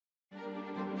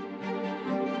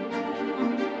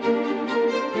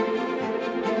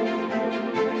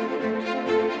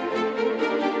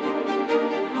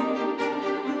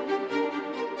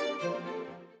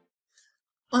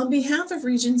behalf of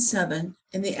Region 7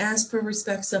 and the Ask for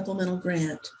Respect Supplemental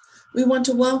Grant, we want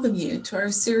to welcome you to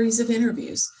our series of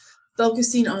interviews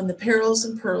focusing on the perils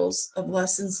and pearls of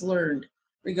lessons learned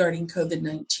regarding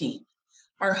COVID-19.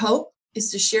 Our hope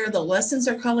is to share the lessons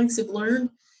our colleagues have learned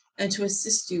and to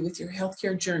assist you with your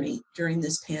healthcare journey during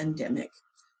this pandemic.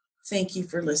 Thank you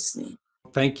for listening.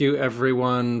 Thank you,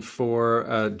 everyone,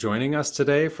 for joining us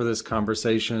today for this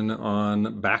conversation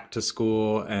on back to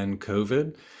school and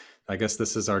COVID. I guess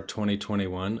this is our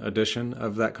 2021 edition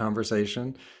of that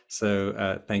conversation.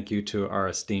 So thank you to our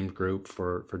esteemed group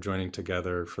for joining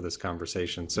together for this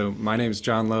conversation. So my name is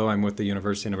John Lowe. I'm with the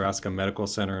University of Nebraska Medical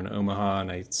Center in Omaha,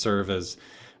 and I serve as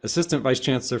Assistant Vice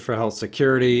Chancellor for Health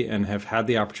Security and have had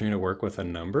the opportunity to work with a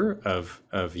number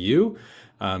of you.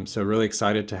 So really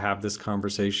excited to have this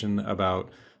conversation about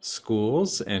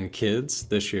schools and kids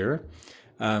this year.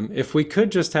 If we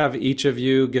could just have each of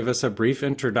you give us a brief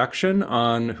introduction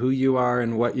on who you are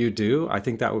and what you do, I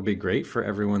think that would be great for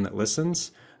everyone that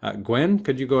listens. Gwen,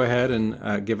 could you go ahead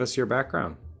and give us your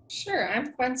background? Sure,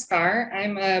 I'm Gwen Scar.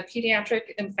 I'm a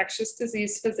pediatric infectious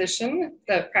disease physician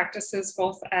that practices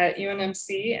both at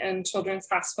UNMC and Children's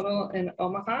Hospital in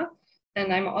Omaha.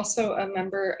 And I'm also a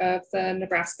member of the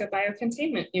Nebraska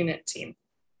Biocontainment Unit team.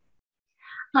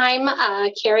 I'm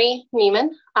Carrie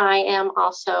Neiman. I am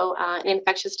also an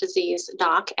infectious disease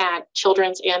doc at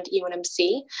Children's and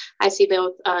UNMC. I see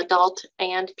both adult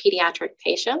and pediatric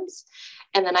patients.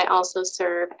 And then I also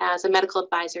serve as a medical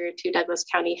advisor to Douglas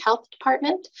County Health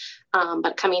Department,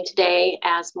 but coming today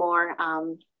as more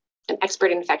an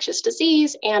expert in infectious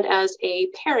disease and as a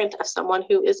parent of someone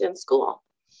who is in school.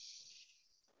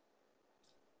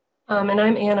 And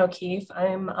I'm Ann O'Keefe.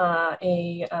 I'm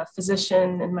a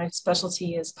physician, and my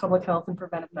specialty is public health and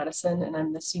preventive medicine, and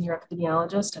I'm the senior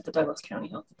epidemiologist at the Douglas County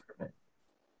Health Department.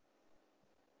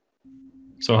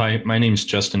 So hi, my name's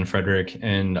Justin Frederick,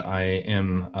 and I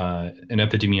am an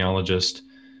epidemiologist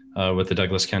with the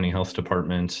Douglas County Health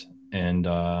Department. And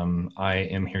I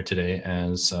am here today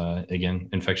as, again,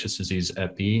 infectious disease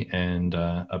epi and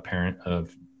a parent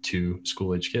of 2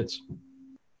 school-age kids.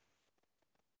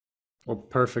 Well,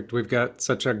 perfect. We've got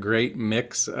such a great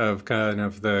mix of kind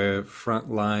of the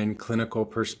frontline clinical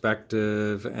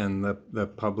perspective and the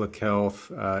public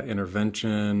health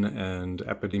intervention and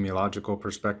epidemiological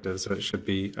perspective. So it should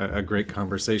be a great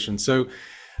conversation. So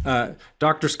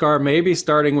Dr. Scar, maybe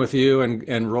starting with you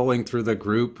and rolling through the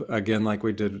group again, like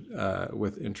we did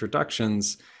with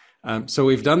introductions. So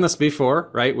we've done this before,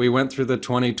 right? We went through the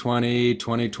 2020,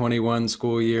 2021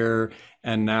 school year,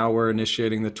 and now we're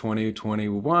initiating the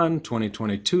 2021,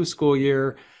 2022 school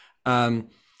year.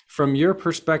 From your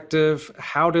perspective,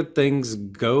 how did things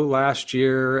go last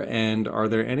year? And are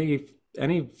there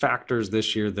any factors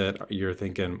this year that you're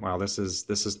thinking, wow, this is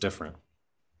different?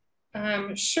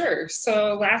 Sure.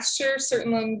 So last year,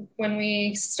 certainly when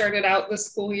we started out the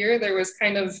school year, there was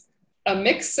kind of a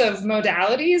mix of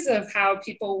modalities of how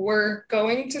people were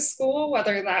going to school,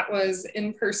 whether that was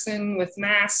in person with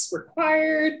masks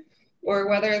required, or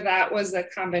whether that was a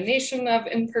combination of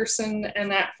in-person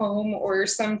and at home, or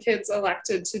some kids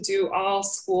elected to do all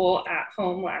school at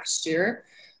home last year.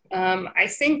 I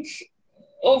think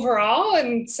overall,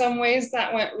 in some ways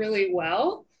that went really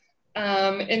well.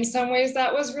 In some ways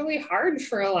that was really hard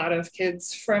for a lot of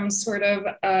kids from sort of,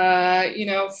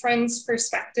 friends'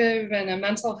 perspective and a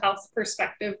mental health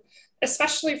perspective,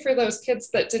 especially for those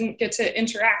kids that didn't get to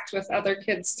interact with other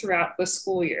kids throughout the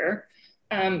school year.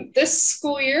 This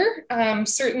school year,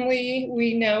 certainly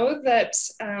we know that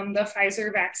the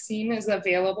Pfizer vaccine is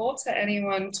available to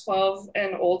anyone 12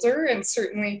 and older, and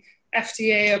certainly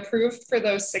FDA approved for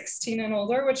those 16 and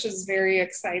older, which is very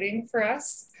exciting for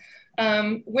us.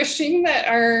 Wishing that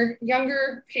our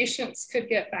younger patients could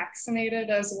get vaccinated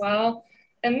as well.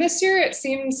 And this year it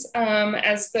seems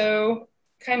as though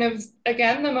kind of,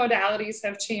 again, the modalities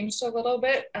have changed a little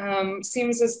bit.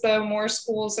 Seems as though more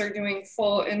schools are doing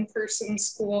full in-person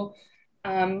school,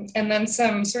 and then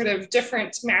some sort of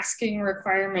different masking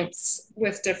requirements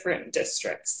with different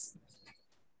districts.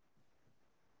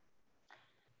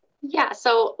 Yeah,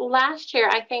 so last year,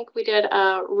 I think we did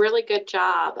a really good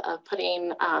job of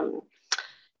putting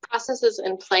processes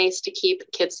in place to keep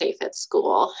kids safe at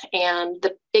school. And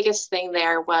the biggest thing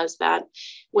there was that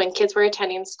when kids were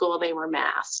attending school, they were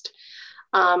masked.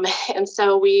 And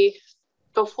so we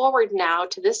go forward now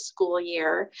to this school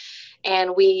year,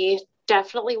 and we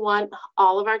definitely want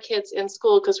all of our kids in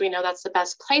school because we know that's the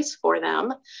best place for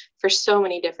them for so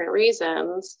many different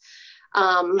reasons.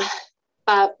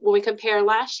 But when we compare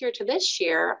last year to this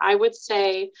year, I would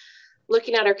say,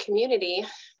 looking at our community,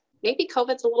 maybe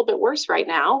COVID's a little bit worse right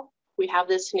now. We have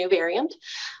this new variant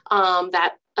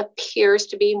that appears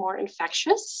to be more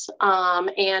infectious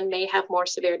and may have more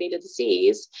severity to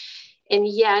disease. And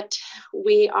yet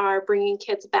we are bringing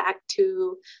kids back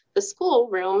to the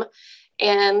schoolroom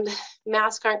and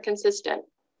masks aren't consistent.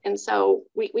 And so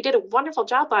we did a wonderful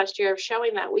job last year of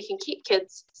showing that we can keep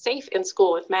kids safe in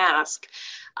school with masks.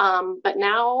 But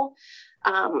now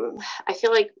I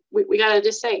feel like we got to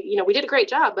just say, we did a great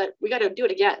job, but we got to do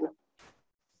it again.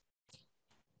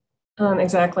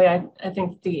 Exactly. I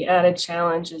think the added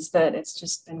challenge is that it's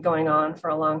just been going on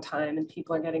for a long time and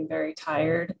people are getting very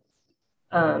tired.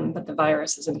 But the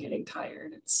virus isn't getting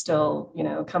tired. It's still,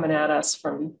 coming at us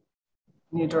from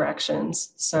new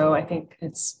directions. So I think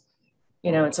it's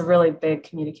a really big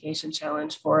communication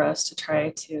challenge for us to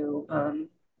try to,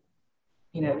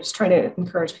 just try to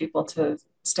encourage people to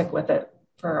stick with it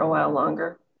for a while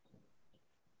longer.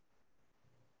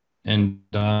 And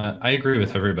I agree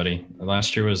with everybody.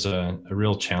 Last year was a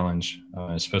real challenge,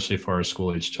 especially for our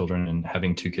school-age children, and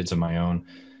having 2 kids of my own,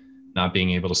 not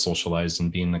being able to socialize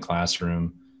and be in the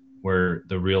classroom where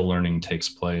the real learning takes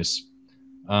place.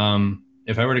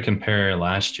 If I were to compare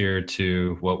last year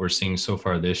to what we're seeing so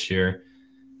far this year,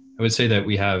 I would say that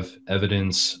we have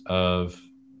evidence of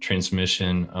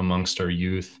transmission amongst our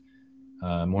youth,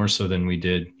 more so than we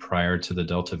did prior to the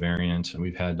Delta variant.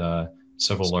 We've had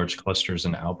several large clusters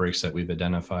and outbreaks that we've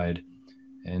identified,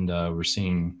 and we're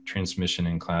seeing transmission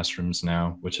in classrooms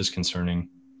now, which is concerning.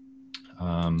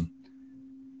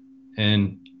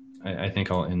 And I think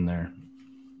I'll end there.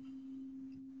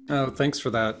 Oh, thanks for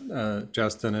that,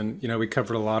 Justin. And, we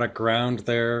covered a lot of ground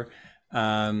there.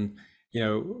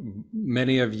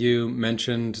 Many of you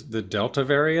mentioned the Delta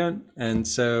variant. And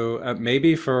so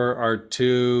maybe for our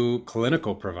 2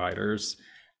 clinical providers,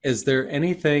 is there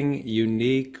anything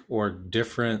unique or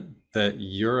different that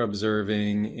you're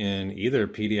observing in either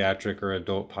pediatric or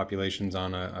adult populations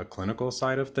on a clinical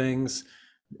side of things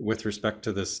with respect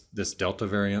to this Delta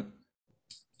variant?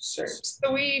 Sure.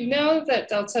 So we know that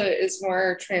Delta is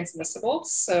more transmissible,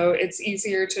 so it's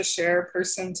easier to share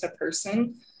person to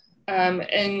person.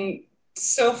 And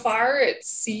so far, it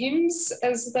seems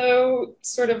as though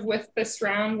sort of with this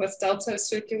round with Delta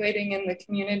circulating in the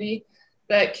community,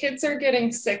 that kids are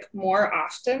getting sick more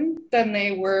often than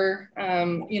they were,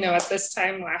 at this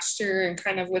time last year, and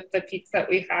kind of with the peak that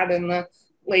we had in the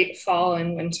late fall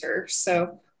and winter.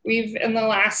 So we've in the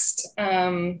last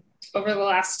over the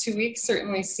last 2 weeks,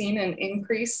 certainly seen an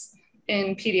increase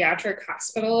in pediatric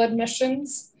hospital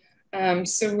admissions.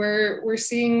 So we're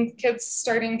seeing kids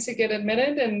starting to get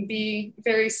admitted and be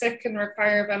very sick and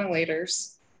require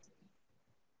ventilators.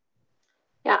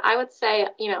 Yeah, I would say,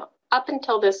 up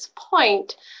until this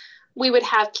point, we would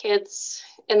have kids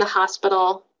in the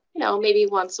hospital, maybe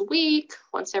once a week,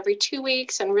 once every 2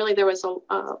 weeks. And really there was a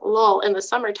lull in the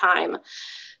summertime,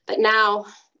 but now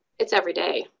it's every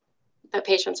day that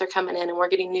patients are coming in, and we're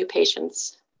getting new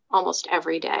patients almost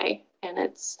every day. And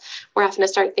we're having to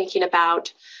start thinking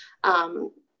about,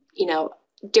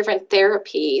 different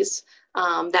therapies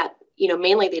that,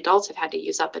 mainly the adults have had to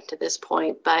use up until this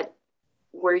point, but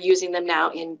we're using them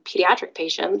now in pediatric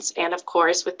patients. And of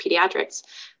course, with pediatrics,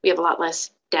 we have a lot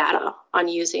less data on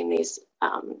using these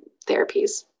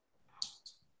therapies.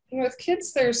 And with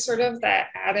kids, there's sort of that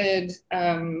added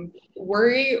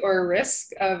worry or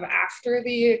risk of after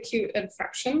the acute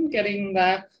infection, getting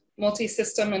the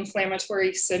multi-system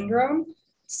inflammatory syndrome.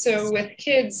 So with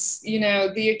kids,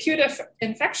 the acute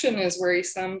infection is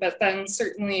worrisome, but then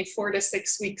certainly 4 to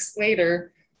 6 weeks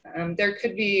later, there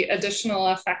could be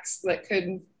additional effects that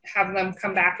could have them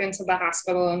come back into the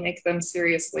hospital and make them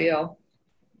seriously ill.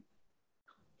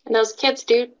 And those kids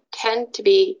do tend to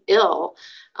be ill.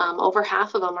 Over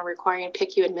half of them are requiring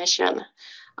PICU admission,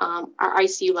 or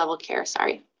ICU level care,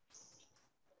 sorry.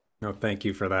 No, thank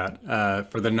you for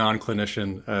that. For the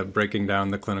non-clinician, breaking down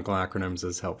the clinical acronyms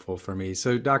is helpful for me.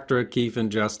 So Dr. O'Keefe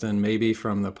and Justin, maybe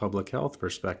from the public health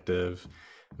perspective,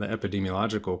 the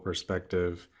epidemiological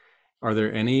perspective, are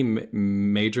there any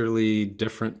majorly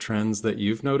different trends that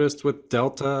you've noticed with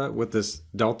Delta, with this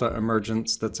Delta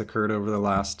emergence that's occurred over the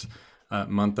last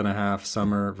month and a half,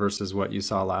 summer, versus what you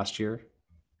saw last year?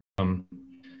 I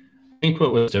think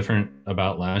what was different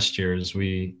about last year is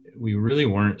we really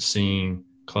weren't seeing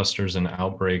clusters and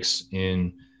outbreaks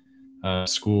in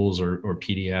schools or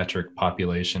pediatric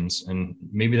populations. And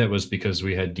maybe that was because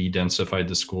we had de-densified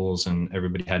the schools and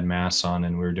everybody had masks on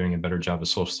and we were doing a better job of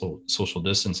social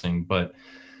distancing. But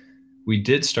we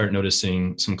did start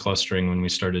noticing some clustering when we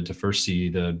started to first see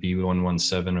the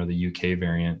B117 or the UK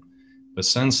variant. But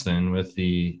since then, with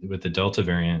the Delta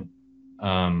variant,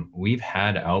 we've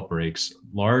had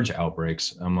large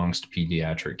outbreaks amongst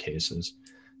pediatric cases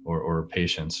or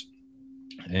patients.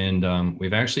 And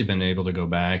we've actually been able to go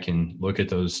back and look at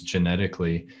those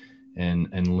genetically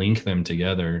and link them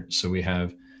together. So we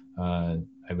have,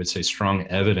 I would say, strong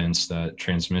evidence that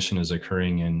transmission is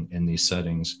occurring in these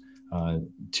settings.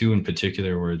 Two in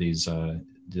particular were these a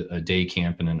day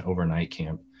camp and an overnight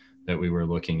camp that we were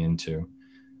looking into.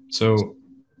 So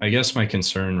I guess my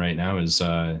concern right now is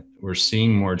we're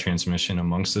seeing more transmission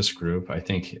amongst this group. I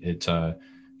think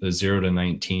the 0 to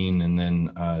 19 and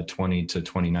then 20 to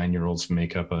 29-year-olds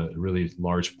make up a really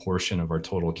large portion of our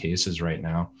total cases right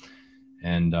now.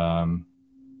 And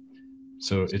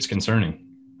so it's concerning,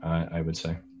 I would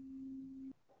say.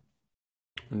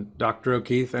 Dr.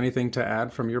 O'Keefe, anything to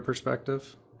add from your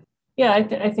perspective? Yeah,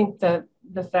 I think the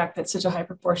fact that such a high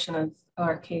proportion of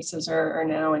our cases are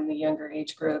now in the younger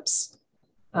age groups,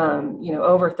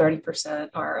 over 30%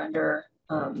 are under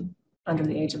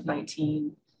the age of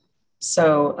 19.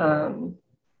 So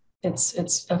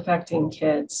it's affecting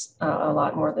kids a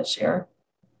lot more this year.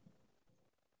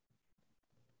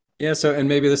 Yeah, so, and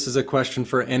maybe this is a question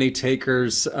for any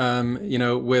takers,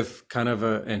 with kind of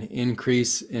an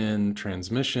increase in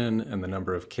transmission and the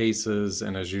number of cases,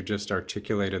 and as you just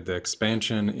articulated, the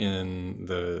expansion in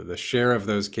the share of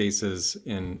those cases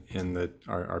in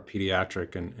our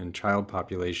pediatric and child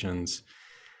populations,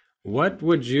 what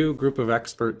would you, group of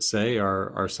experts, say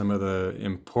are some of the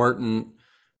important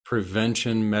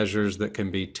prevention measures that can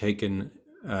be taken,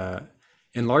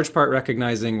 in large part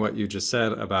recognizing what you just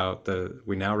said about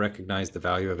we now recognize the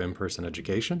value of in-person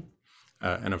education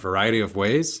in a variety of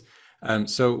ways.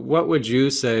 So what would you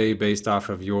say, based off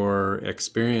of your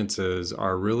experiences,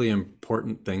 are really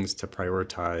important things to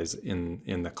prioritize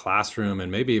in the classroom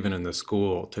and maybe even in the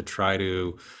school to try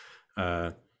to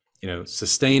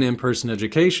sustain in-person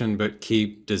education, but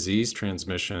keep disease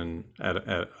transmission at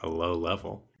a low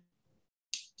level?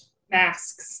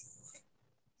 Masks.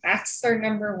 Masks are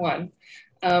number one.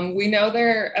 We know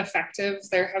they're effective.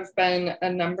 There have been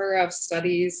a number of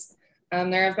studies.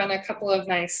 There have been a couple of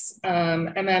nice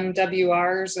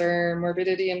MMWRs, or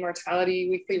morbidity and mortality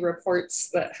weekly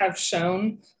reports, that have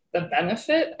shown the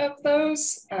benefit of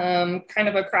those kind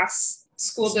of across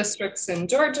school districts in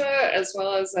Georgia, as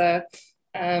well as a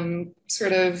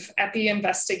sort of epi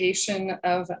investigation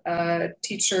of a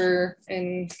teacher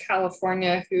in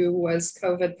California who was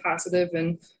COVID positive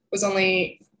and was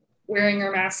only wearing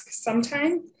her mask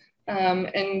sometime.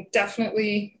 And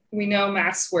definitely we know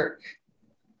masks work.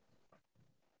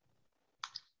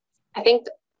 I think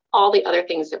all the other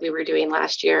things that we were doing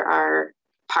last year are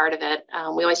part of it.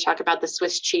 We always talk about the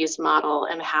Swiss cheese model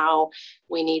and how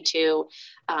we need to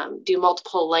do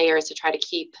multiple layers to try to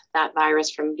keep that virus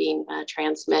from being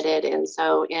transmitted. And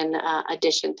so in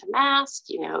addition to masks,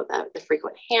 the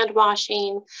frequent hand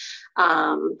washing,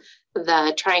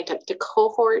 the trying to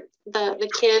cohort the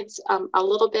kids a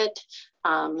little bit,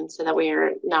 so that we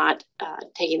are not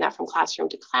taking that from classroom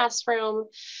to classroom,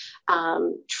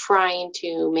 trying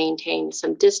to maintain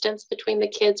some distance between the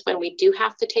kids when we do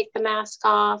have to take the mask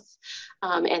off,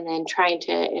 and then trying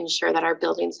to ensure that our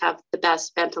buildings have the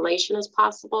best ventilation as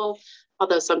possible,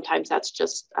 although sometimes that's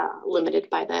just limited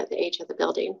by the age of the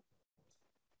building.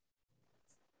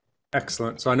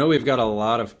 Excellent. So I know we've got a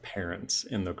lot of parents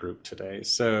in the group today.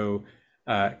 So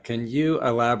can you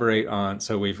elaborate on,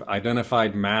 so we've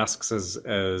identified masks as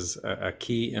a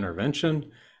key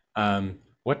intervention.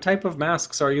 What type of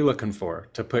masks are you looking for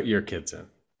to put your kids in?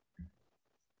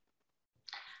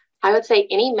 I would say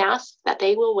any mask that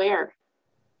they will wear,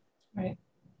 right,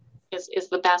 is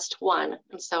the best one.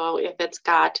 And so if it's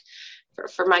got,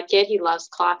 for my kid, he loves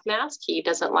cloth masks. He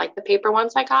doesn't like the paper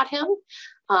ones I got him.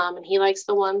 And he likes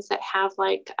the ones that have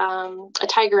like a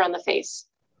tiger on the face.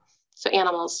 So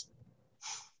animals.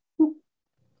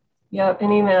 Yeah,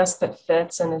 any mask that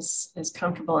fits and is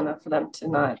comfortable enough for them to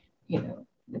not,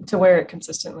 to wear it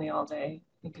consistently all day,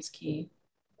 I think is key.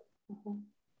 Mm-hmm.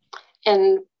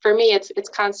 And for me, it's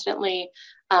constantly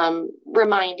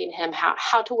reminding him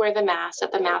how to wear the mask,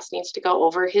 that the mask needs to go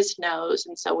over his nose.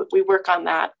 And so we work on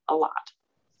that a lot.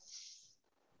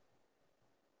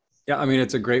 Yeah, I mean,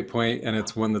 it's a great point, and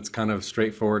it's one that's kind of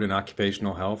straightforward in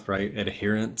occupational health, right?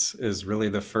 Adherence is really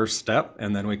the first step,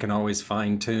 and then we can always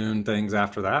fine tune things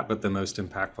after that. But the most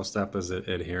impactful step is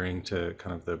adhering to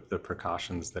kind of the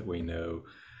precautions that we know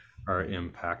are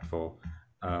impactful.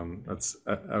 That's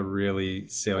a really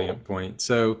salient point.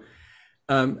 So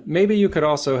maybe you could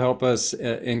also help us,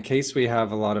 in case we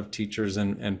have a lot of teachers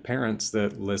and parents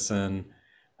that listen.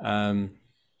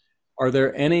 Are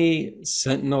there any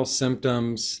sentinel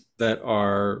symptoms that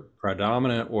are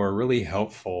predominant or really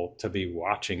helpful to be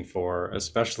watching for,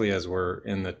 especially as we're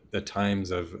in the times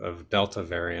of Delta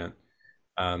variant?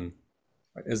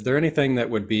 Is there anything that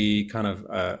would be kind of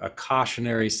a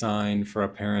cautionary sign for a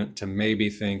parent to maybe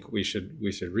think we should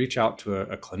reach out to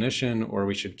a clinician, or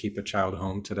we should keep a child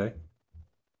home today?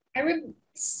 I would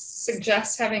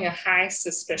suggest having a high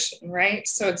suspicion, right?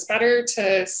 So it's better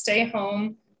to stay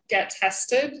home, get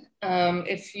tested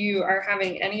if you are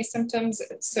having any symptoms.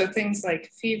 So things like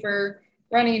fever,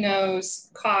 runny nose,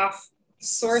 cough,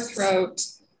 sore throat,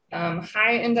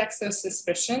 high index of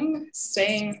suspicion,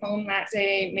 staying home that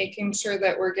day, making sure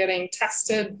that we're getting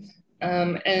tested,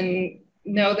 and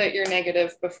know that you're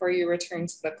negative before you return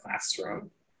to the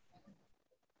classroom.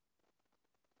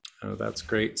 Oh, that's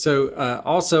great. So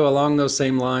also along those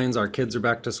same lines, our kids are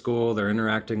back to school, they're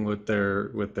interacting with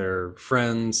their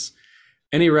friends.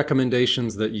 Any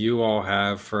recommendations that you all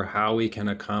have for how we can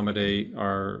accommodate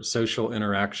our social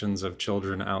interactions of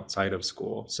children outside of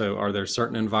school? So are there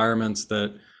certain environments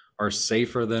that are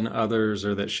safer than others,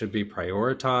 or that should be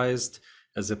prioritized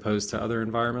as opposed to other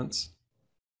environments?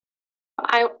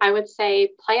 I would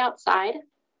say play outside.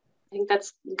 I think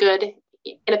that's good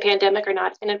in a pandemic or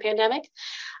not in a pandemic.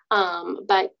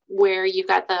 But where you've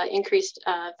got the increased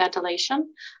ventilation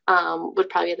would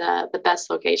probably be the best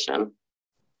location.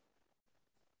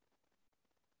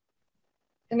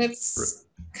 And it's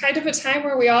kind of a time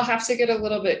where we all have to get a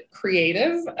little bit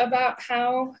creative about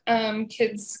how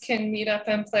kids can meet up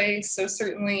and play. So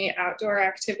certainly outdoor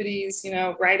activities,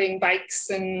 riding bikes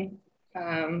in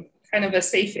kind of a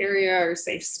safe area or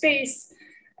safe space.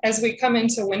 As we come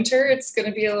into winter, it's going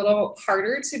to be a little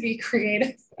harder to be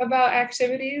creative about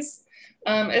activities,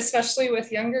 especially with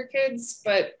younger kids.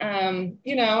 But,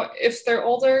 if they're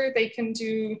older, they can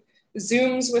do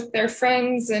Zooms with their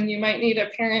friends, and you might need a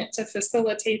parent to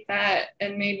facilitate that,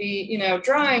 and maybe,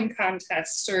 drawing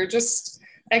contests, or just,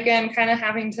 again, kind of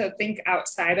having to think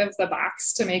outside of the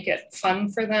box to make it fun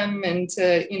for them, and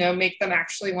to, make them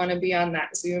actually want to be on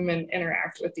that Zoom and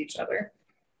interact with each other.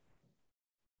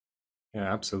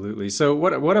 Yeah, absolutely. So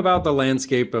what about the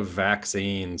landscape of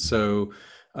vaccines? So,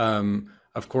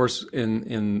 of course,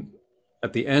 in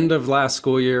at the end of last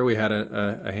school year, we had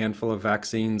a handful of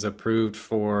vaccines approved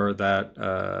for that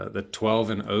the 12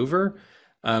 and over.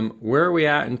 Where are we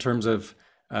at in terms of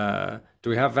do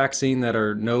we have vaccine that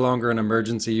are no longer in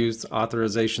emergency use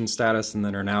authorization status and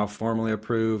that are now formally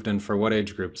approved? And for what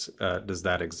age groups does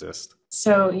that exist?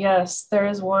 So yes, there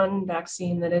is one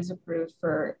vaccine that is approved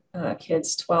for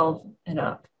kids 12 and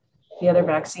up. The other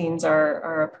vaccines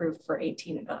are approved for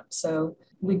 18 and up. So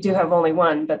we do have only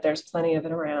one, but there's plenty of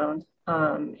it around.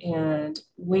 And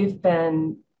we've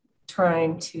been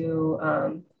trying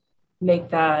to make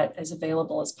that as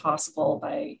available as possible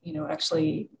by,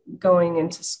 actually going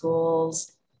into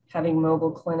schools, having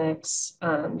mobile clinics,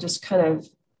 just kind of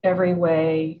every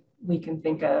way we can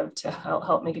think of to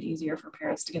help make it easier for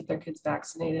parents to get their kids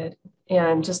vaccinated.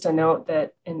 And just a note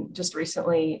that just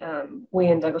recently, we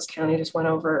in Douglas County just went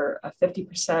over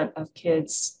 50% of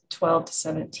kids 12 to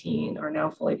 17 are now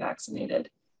fully vaccinated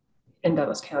in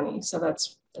Douglas County. So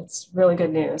that's really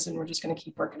good news, and we're just going to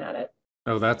keep working at it.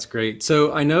 Oh, that's great.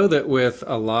 So I know that with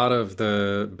a lot of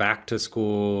the back to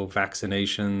school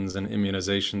vaccinations and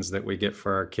immunizations that we get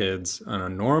for our kids on a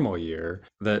normal year,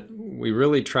 that we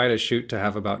really try to shoot to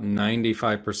have about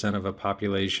 95% of a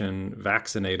population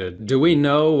vaccinated. Do we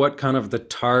know what kind of the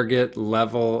target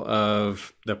level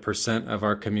of the percent of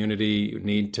our community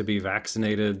need to be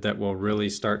vaccinated that will really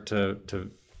start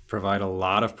to provide a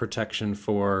lot of protection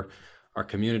for our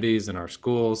communities and our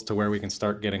schools, to where we can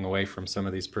start getting away from some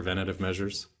of these preventative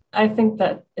measures? I think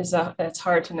that it's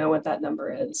hard to know what that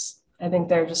number is. I think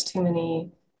there are just too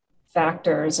many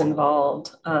factors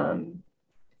involved.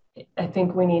 I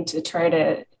think we need to try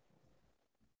to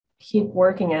keep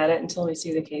working at it until we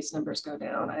see the case numbers go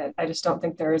down. I just don't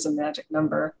think there is a magic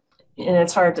number, and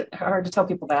it's hard to tell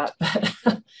people that,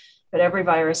 but every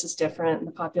virus is different, and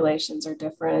the populations are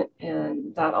different,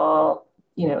 and that all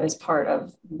is part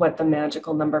of what the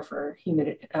magical number for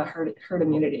herd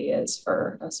immunity is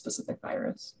for a specific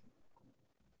virus.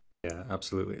 Yeah,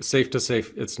 absolutely. Safe to say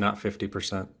it's not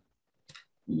 50%.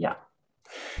 Yeah.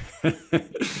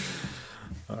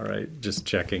 All right, just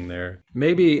checking there.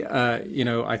 Maybe,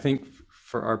 I think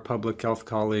for our public health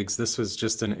colleagues, this was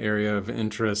just an area of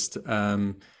interest.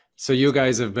 So you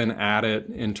guys have been at it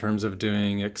in terms of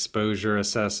doing exposure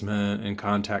assessment and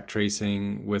contact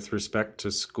tracing with respect to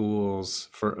schools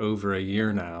for over a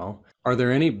year now. Are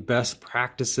there any best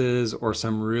practices or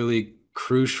some really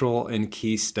crucial and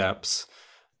key steps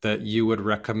that you would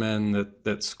recommend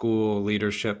that school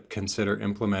leadership consider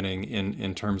implementing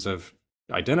in terms of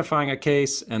identifying a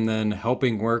case and then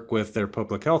helping work with their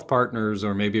public health partners,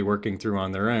 or maybe working through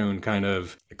on their own kind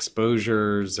of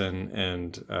exposures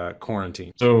and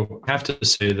quarantine? So I have to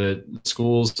say that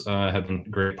schools have been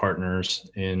great partners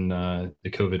in the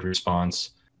COVID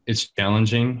response. It's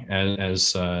challenging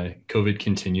as COVID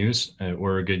continues.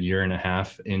 We're a good year and a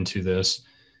half into this,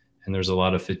 and there's a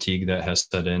lot of fatigue that has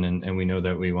set in, and we know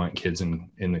that we want kids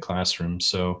in the classroom.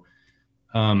 So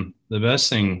the best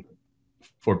thing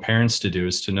for parents to do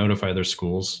is to notify their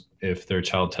schools if their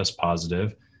child tests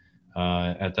positive.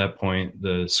 At that point,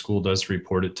 the school does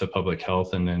report it to public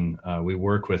health, and then we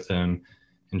work with them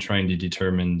in trying to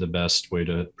determine the best way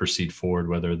to proceed forward,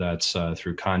 whether that's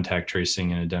through contact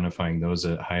tracing and identifying those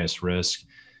at highest risk,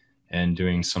 and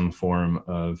doing some form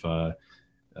of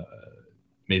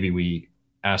maybe we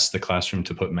ask the classroom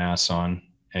to put masks on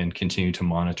and continue to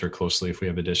monitor closely if we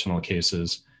have additional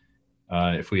cases.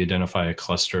 If we identify a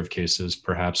cluster of cases,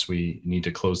 perhaps we need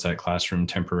to close that classroom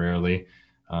temporarily,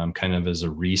 kind of as a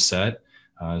reset,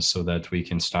 so that we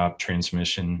can stop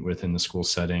transmission within the school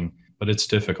setting. But it's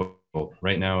difficult.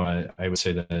 Right now, I would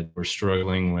say that we're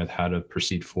struggling with how to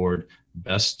proceed forward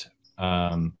best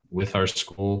with our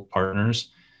school partners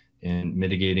in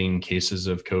mitigating cases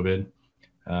of COVID.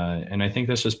 And I think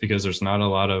that's just because there's not a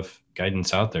lot of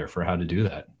guidance out there for how to do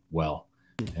that well.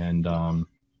 And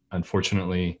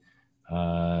unfortunately,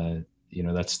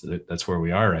 that's where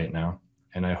we are right now.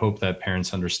 And I hope that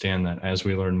parents understand that as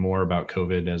we learn more about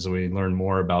COVID, as we learn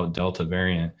more about Delta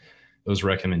variant, those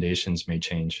recommendations may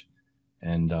change,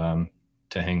 and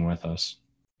to hang with us.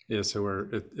 Yeah, so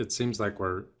it seems like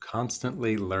we're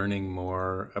constantly learning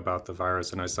more about the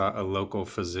virus. And I saw a local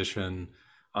physician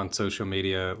on social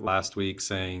media last week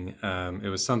saying it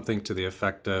was something to the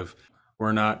effect of,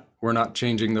 we're not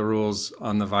changing the rules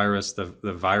on the virus. The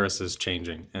virus is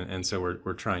changing, and so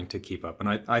we're trying to keep up. And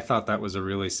I thought that was a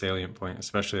really salient point,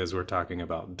 especially as we're talking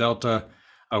about Delta,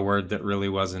 a word that really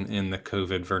wasn't in the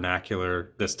COVID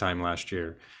vernacular this time last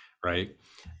year, right?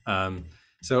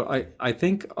 So I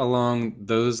think along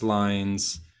those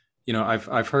lines,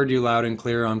 I've heard you loud and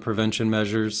clear on prevention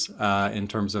measures in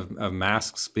terms of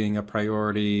masks being a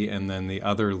priority, and then the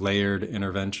other layered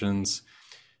interventions.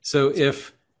 So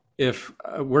if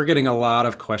we're getting a lot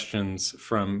of questions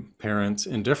from parents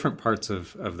in different parts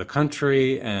of the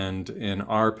country and in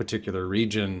our particular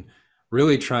region,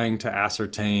 really trying to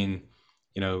ascertain,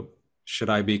 should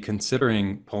I be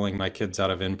considering pulling my kids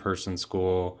out of in-person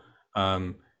school?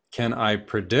 Can I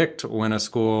predict when a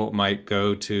school might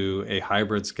go to a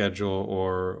hybrid schedule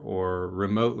or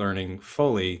remote learning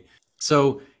fully?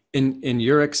 So in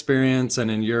your experience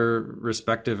and in your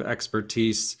respective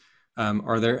expertise,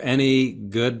 are there any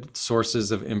good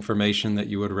sources of information that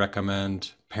you would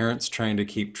recommend parents trying to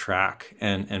keep track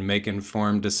and make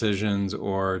informed decisions,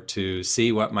 or to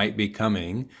see what might be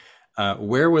coming?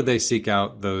 Where would they seek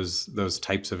out those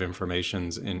types of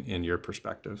informations in your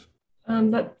perspective?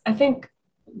 I think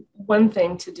one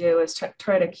thing to do is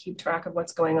try to keep track of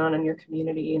what's going on in your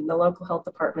community, and the local health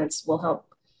departments will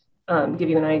help give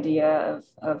you an idea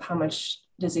of how much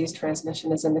disease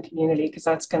transmission is in the community, because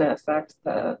that's going to affect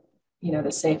the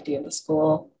safety of the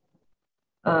school.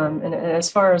 And as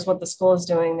far as what the school is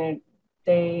doing,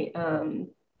 they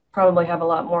probably have a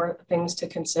lot more things to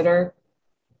consider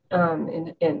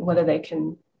in whether they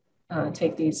can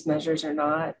take these measures or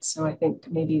not. So I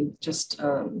think maybe just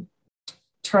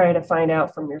try to find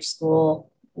out from your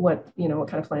school what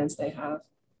kind of plans they have.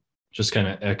 Just kind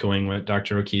of echoing what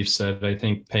Dr. O'Keefe said, I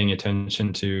think paying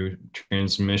attention to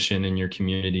transmission in your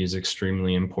community is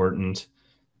extremely important.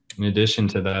 In addition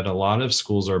to that, a lot of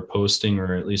schools are posting,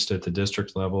 or at least at the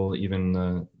district level,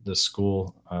 even the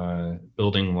school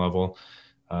building level,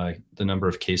 the number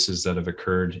of cases that have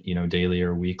occurred, daily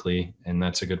or weekly. And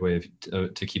that's a good way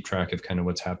to keep track of kind of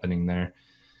what's happening there.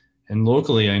 And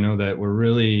locally, I know that we're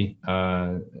really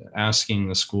asking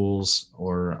the schools,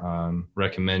 or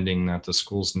recommending that the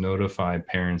schools notify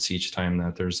parents each time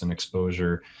that there's an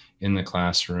exposure in the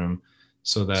classroom,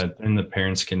 so that then the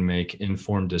parents can make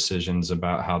informed decisions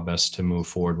about how best to move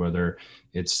forward, whether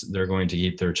they're going to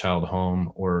keep their child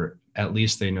home, or at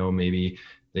least they know maybe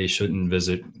they shouldn't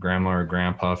visit grandma or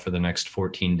grandpa for the next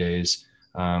 14 days.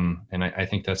 And I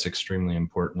think that's extremely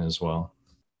important as well.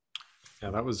 Yeah,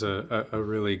 that was a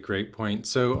really great point.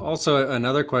 So also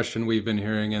another question we've been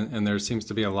hearing, and there seems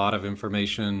to be a lot of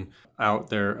information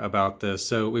out there about this.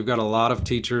 So we've got a lot of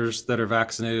teachers that are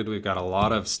vaccinated. We've got a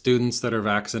lot of students that are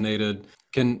vaccinated.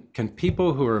 Can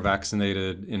people who are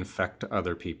vaccinated infect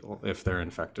other people if they're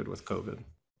infected with COVID?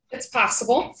 It's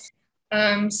possible.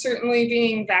 Certainly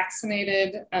being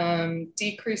vaccinated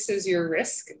decreases your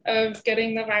risk of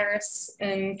getting the virus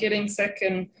and getting sick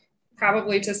and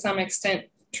probably to some extent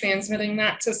transmitting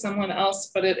that to someone else,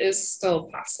 but it is still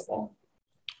possible.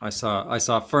 I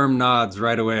saw firm nods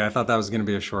right away. I thought that was going to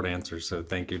be a short answer, so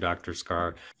thank you, Dr.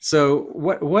 Scar. So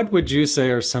what would you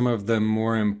say are some of the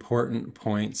more important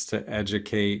points to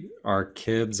educate our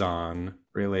kids on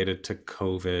related to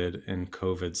COVID and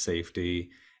COVID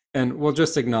safety? And we'll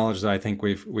just acknowledge that I think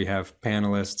we have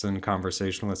panelists and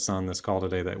conversationalists on this call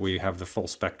today that we have the full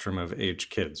spectrum of age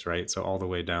kids, right? So all the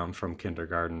way down from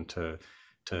kindergarten to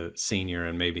senior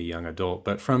and maybe young adult.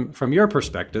 But from your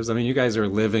perspectives, I mean, you guys are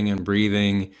living and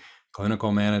breathing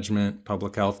clinical management,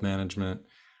 public health management.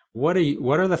 What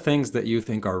are the things that you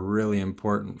think are really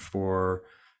important for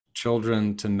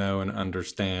children to know and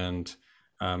understand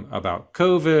about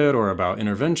COVID or about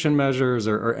intervention measures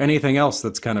or anything else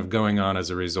that's kind of going on as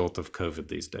a result of COVID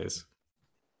these days?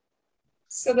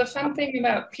 So the fun thing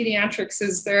about pediatrics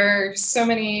is there are so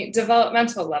many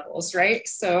developmental levels, right?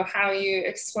 So how you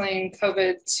explain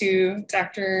COVID to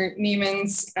Dr.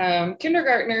 Neiman's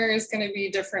kindergartner is going to be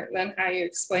different than how you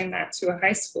explain that to a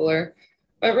high schooler.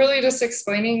 But really just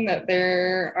explaining that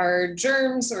there are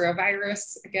germs or a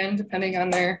virus, again, depending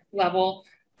on their level,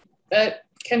 that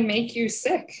can make you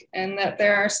sick, and that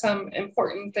there are some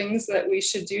important things that we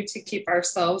should do to keep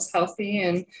ourselves healthy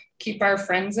and keep our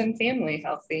friends and family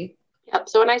healthy. Yep.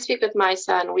 So when I speak with my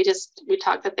son, we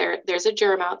talk that there's a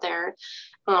germ out there,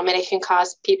 and it can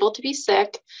cause people to be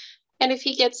sick. And if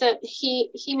he gets it,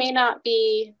 he may not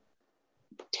be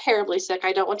terribly sick.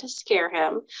 I don't want to scare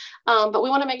him, but we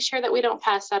want to make sure that we don't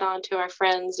pass that on to our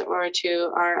friends or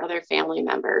to our other family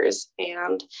members.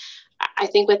 And I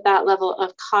think with that level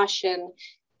of caution,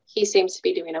 he seems to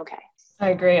be doing okay. I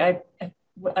agree. I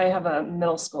have a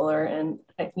middle schooler, and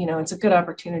it's a good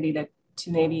opportunity to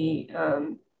maybe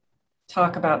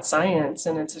talk about science,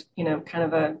 and it's kind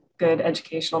of a good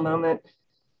educational moment.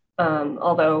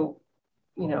 Although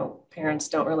parents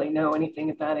don't really know anything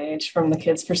at that age from the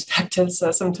kids' perspective,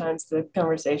 so sometimes the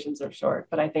conversations are short.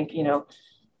 But I think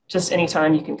just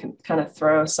anytime you can kind of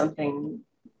throw something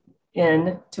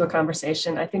into a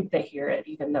conversation, I think they hear it,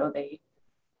 even though they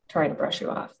try to brush you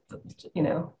off.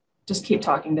 Just keep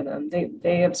talking to them.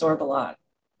 They absorb a lot.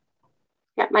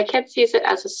 Yeah, my kid sees it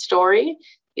as a story.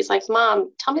 He's like,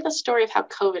 Mom, tell me the story of how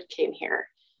COVID came here.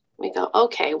 We go,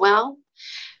 okay, well,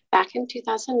 back in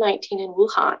 2019 in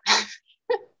Wuhan.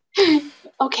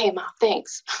 Okay, Mom,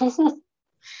 thanks.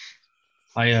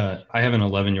 I have an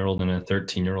 11-year-old and a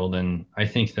 13-year-old, and I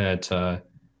think that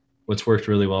what's worked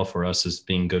really well for us is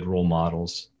being good role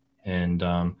models. And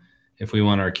if we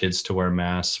want our kids to wear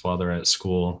masks while they're at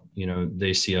school,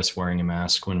 they see us wearing a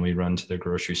mask when we run to the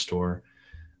grocery store,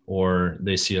 or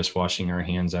they see us washing our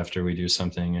hands after we do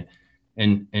something,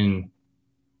 and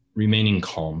remaining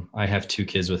calm. I have 2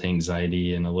 kids with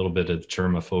anxiety and a little bit of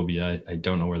germophobia. I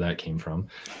don't know where that came from,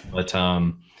 but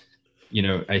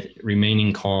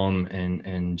remaining calm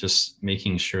and just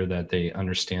making sure that they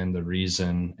understand the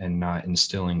reason and not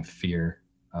instilling fear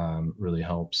really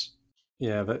helps.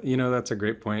 Yeah, that's a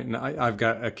great point. And I've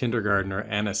got a kindergartner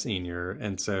and a senior.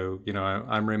 And so,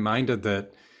 I'm reminded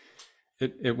that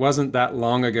it wasn't that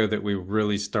long ago that we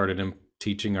really started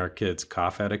teaching our kids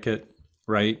cough etiquette,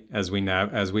 right? As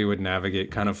we would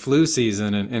navigate kind of flu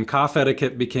season, and cough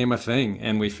etiquette became a thing.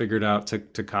 And we figured out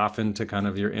to cough into kind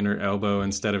of your inner elbow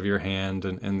instead of your hand.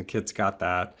 And the kids got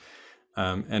that.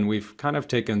 And we've kind of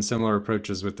taken similar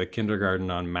approaches with the kindergarten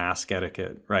on mask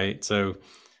etiquette, right? So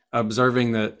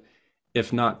observing that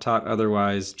if not taught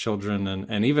otherwise, children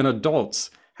and even adults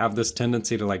have this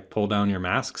tendency to pull down your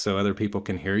mask so other people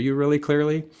can hear you really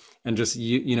clearly, and just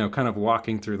kind of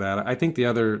walking through that. I think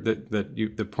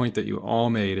the point that you all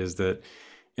made is that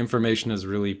information is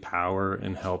really power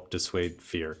and help dissuade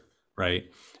fear,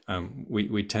 right?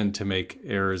 We tend to make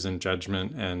errors in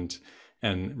judgment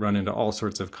and run into all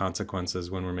sorts of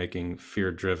consequences when we're making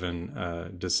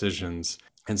fear-driven decisions.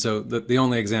 And so the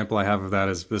only example I have of that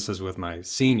is this is with my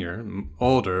senior,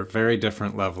 older, very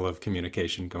different level of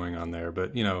communication going on there.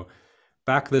 But,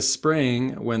 back this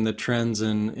spring when the trends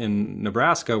in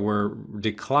Nebraska were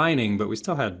declining, but we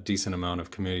still had a decent amount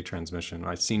of community transmission,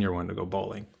 my senior wanted to go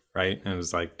bowling, right? And it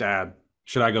was like, Dad,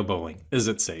 should I go bowling? Is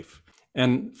it safe?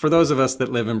 And for those of us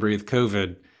that live and breathe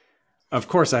COVID, of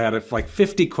course I had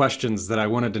 50 questions that I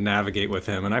wanted to navigate with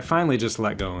him. And I finally just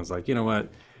let go and was like, you know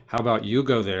what, how about you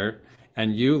go there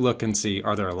and you look and see,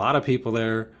 are there a lot of people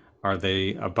there? Are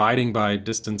they abiding by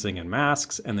distancing and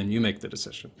masks? And then you make the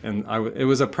decision. And it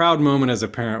was a proud moment as a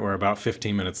parent where about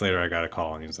 15 minutes later, I got a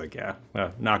call and he was like, yeah,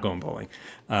 not going bowling.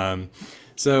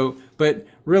 But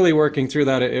really working through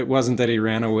that, it wasn't that he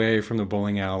ran away from the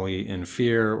bowling alley in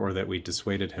fear or that we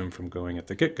dissuaded him from going at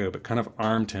the get-go, but kind of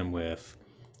armed him with,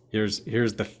 Here's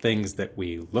the things that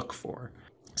we look for.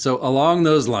 So along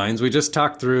those lines, we just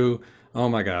talked through, oh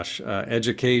my gosh,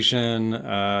 education,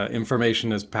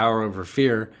 information is power over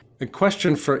fear. A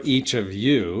question for each of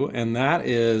you, and that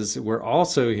is, we're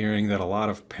also hearing that a lot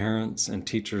of parents and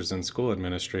teachers and school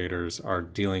administrators are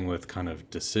dealing with kind of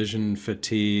decision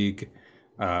fatigue,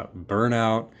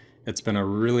 burnout. It's been a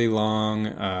really long,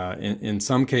 in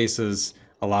some cases,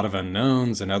 a lot of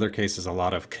unknowns, in other cases, a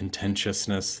lot of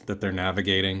contentiousness that they're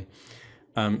navigating.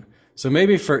 So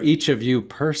maybe for each of you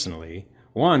personally,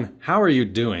 one, how are you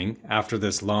doing after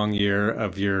this long year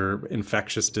of your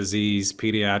infectious disease,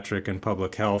 pediatric, and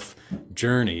public health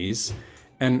journeys?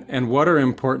 And what are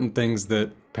important things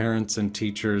that parents and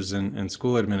teachers and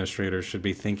school administrators should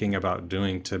be thinking about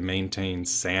doing to maintain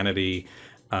sanity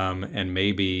and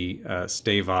maybe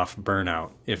stave off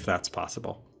burnout, if that's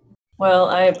possible? Well,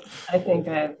 I think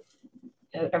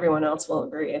everyone else will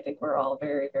agree. I think we're all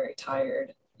very, very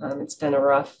tired. It's been a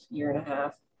rough year and a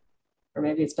half, or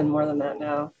maybe it's been more than that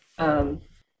now.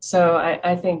 So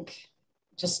I think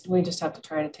we just have to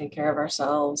try to take care of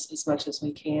ourselves as much as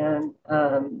we can.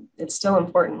 It's still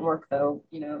important work though,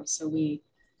 so we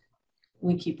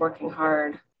keep working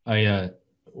hard. I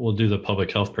will do the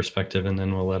public health perspective and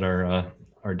then we'll let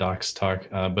our docs talk.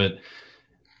 But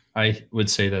I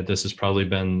would say that this has probably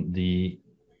been the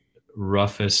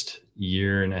roughest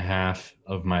year and a half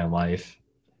of my life.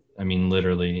 I mean,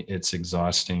 literally, it's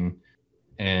exhausting.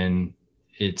 And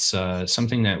it's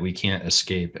something that we can't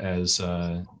escape as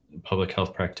public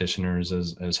health practitioners,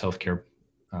 as healthcare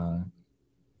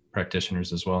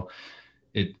practitioners as well.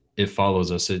 It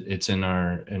follows us. It's in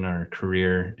our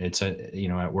career. It's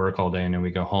at work all day, and then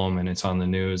we go home and it's on the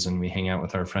news, and we hang out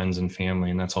with our friends and family,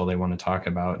 and that's all they want to talk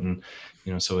about. And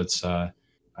so it's I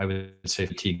would say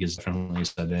fatigue is definitely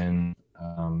set in.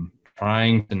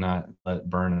 Trying to not let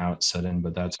burnout set in,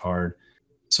 but that's hard.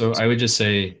 So I would just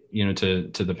say, to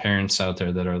the parents out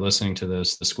there that are listening to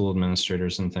this, the school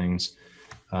administrators and things,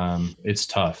 it's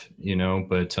tough,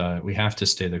 but we have to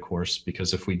stay the course,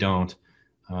 because if we don't,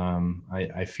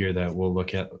 I fear that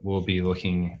we'll be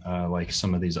looking like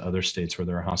some of these other states where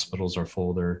their hospitals are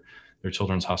full, their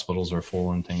children's hospitals are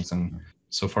full and things. And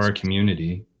so for our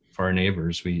community, for our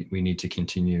neighbors, we need to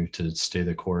continue to stay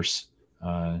the course,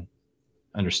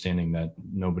 understanding that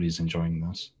nobody's enjoying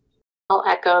this. I'll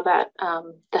echo that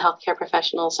the healthcare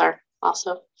professionals are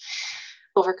also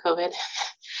over COVID.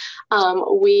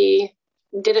 We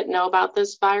didn't know about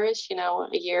this virus, a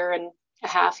year and a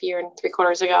half, year and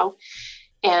 3/4 ago.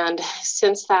 And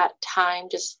since that time,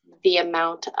 just the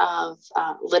amount of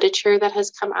literature that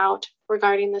has come out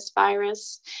regarding this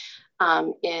virus,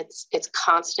 it's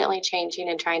constantly changing,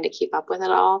 and trying to keep up with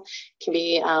it all can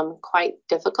be quite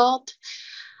difficult.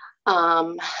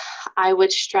 I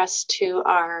would stress to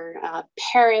our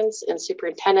parents and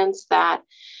superintendents that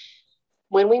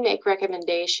when we make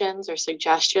recommendations or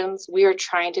suggestions, we are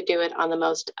trying to do it on the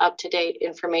most up-to-date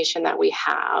information that we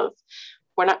have.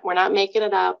 We're not making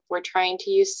it up. We're trying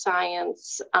to use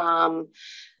science to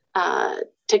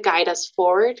guide us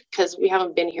forward, because we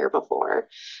haven't been here before,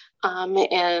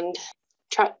 and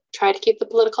try to keep the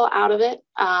political out of it,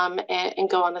 and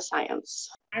go on the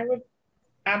science. I would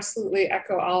absolutely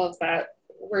echo all of that.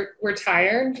 We're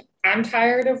tired. I'm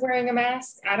tired of wearing a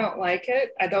mask. I don't like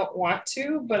it. I don't want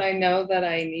to, but I know that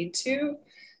I need to.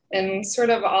 And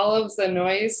sort of all of the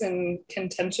noise and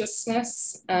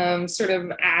contentiousness sort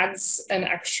of adds an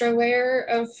extra layer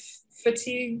of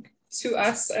fatigue to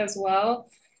us as well.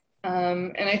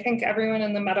 And I think everyone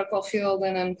in the medical field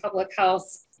and in public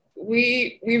health,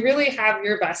 we really have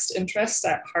your best interest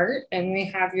at heart, and we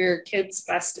have your kids'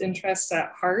 best interests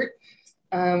at heart.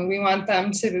 We want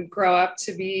them to grow up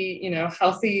to be,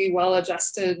 healthy,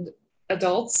 well-adjusted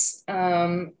adults.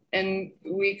 And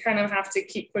we kind of have to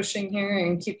keep pushing here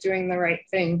and keep doing the right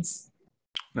things.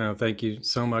 No, thank you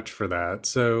so much for that.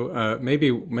 So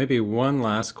maybe one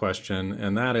last question,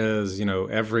 and that is,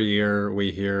 every year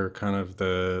we hear kind of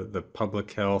the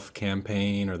public health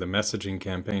campaign or the messaging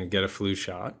campaign, get a flu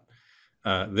shot.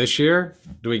 This year,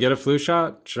 do we get a flu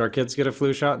shot? Should our kids get a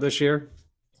flu shot this year?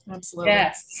 Absolutely.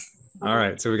 Yes. All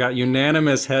right. So we got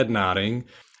unanimous head nodding.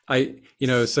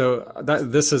 This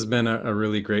has been a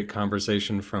really great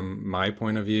conversation from my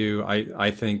point of view.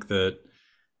 I think that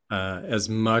as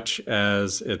much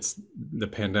as the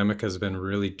pandemic has been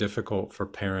really difficult for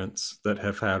parents that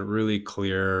have had really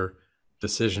clear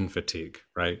decision fatigue,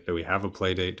 right? Do we have a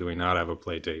play date? Do we not have a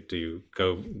play date? Do you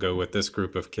go with this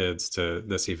group of kids to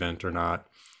this event or not?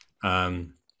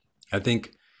 I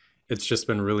think it's just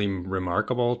been really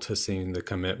remarkable to see the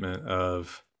commitment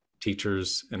of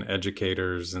teachers and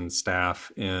educators and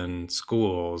staff in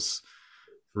schools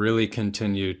really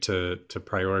continue to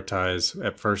prioritize.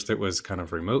 At first it was kind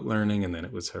of remote learning, and then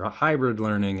it was hybrid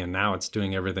learning, and now it's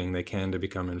doing everything they can to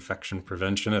become infection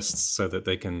preventionists so that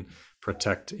they can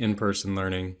protect in-person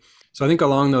learning. So I think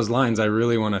along those lines, I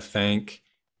really want to thank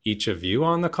each of you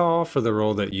on the call for the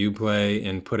role that you play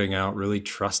in putting out really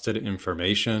trusted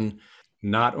information,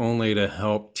 not only to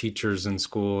help teachers and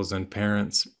schools and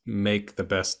parents make the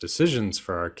best decisions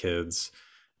for our kids,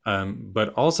 but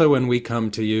also when we come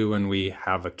to you when we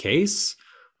have a case,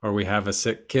 or we have a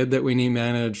sick kid that we need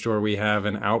managed, or we have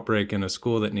an outbreak in a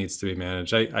school that needs to be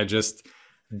managed. I just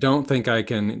don't think I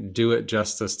can do it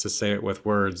justice to say it with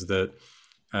words that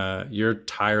your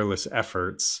tireless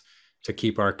efforts to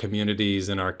keep our communities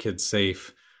and our kids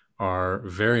safe are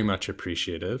very much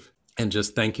appreciative. And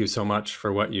just thank you so much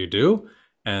for what you do.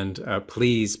 And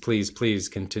please, please, please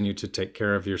continue to take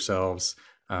care of yourselves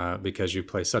because you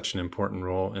play such an important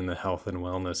role in the health and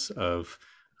wellness of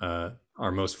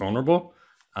our most vulnerable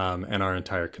and our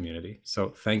entire community. So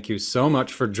thank you so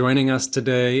much for joining us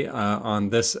today on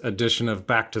this edition of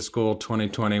Back to School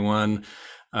 2021,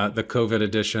 the COVID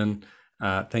edition.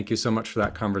 Thank you so much for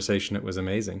that conversation. It was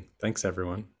amazing. Thanks,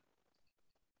 everyone.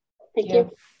 Thank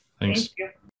you. Thanks. Thank you.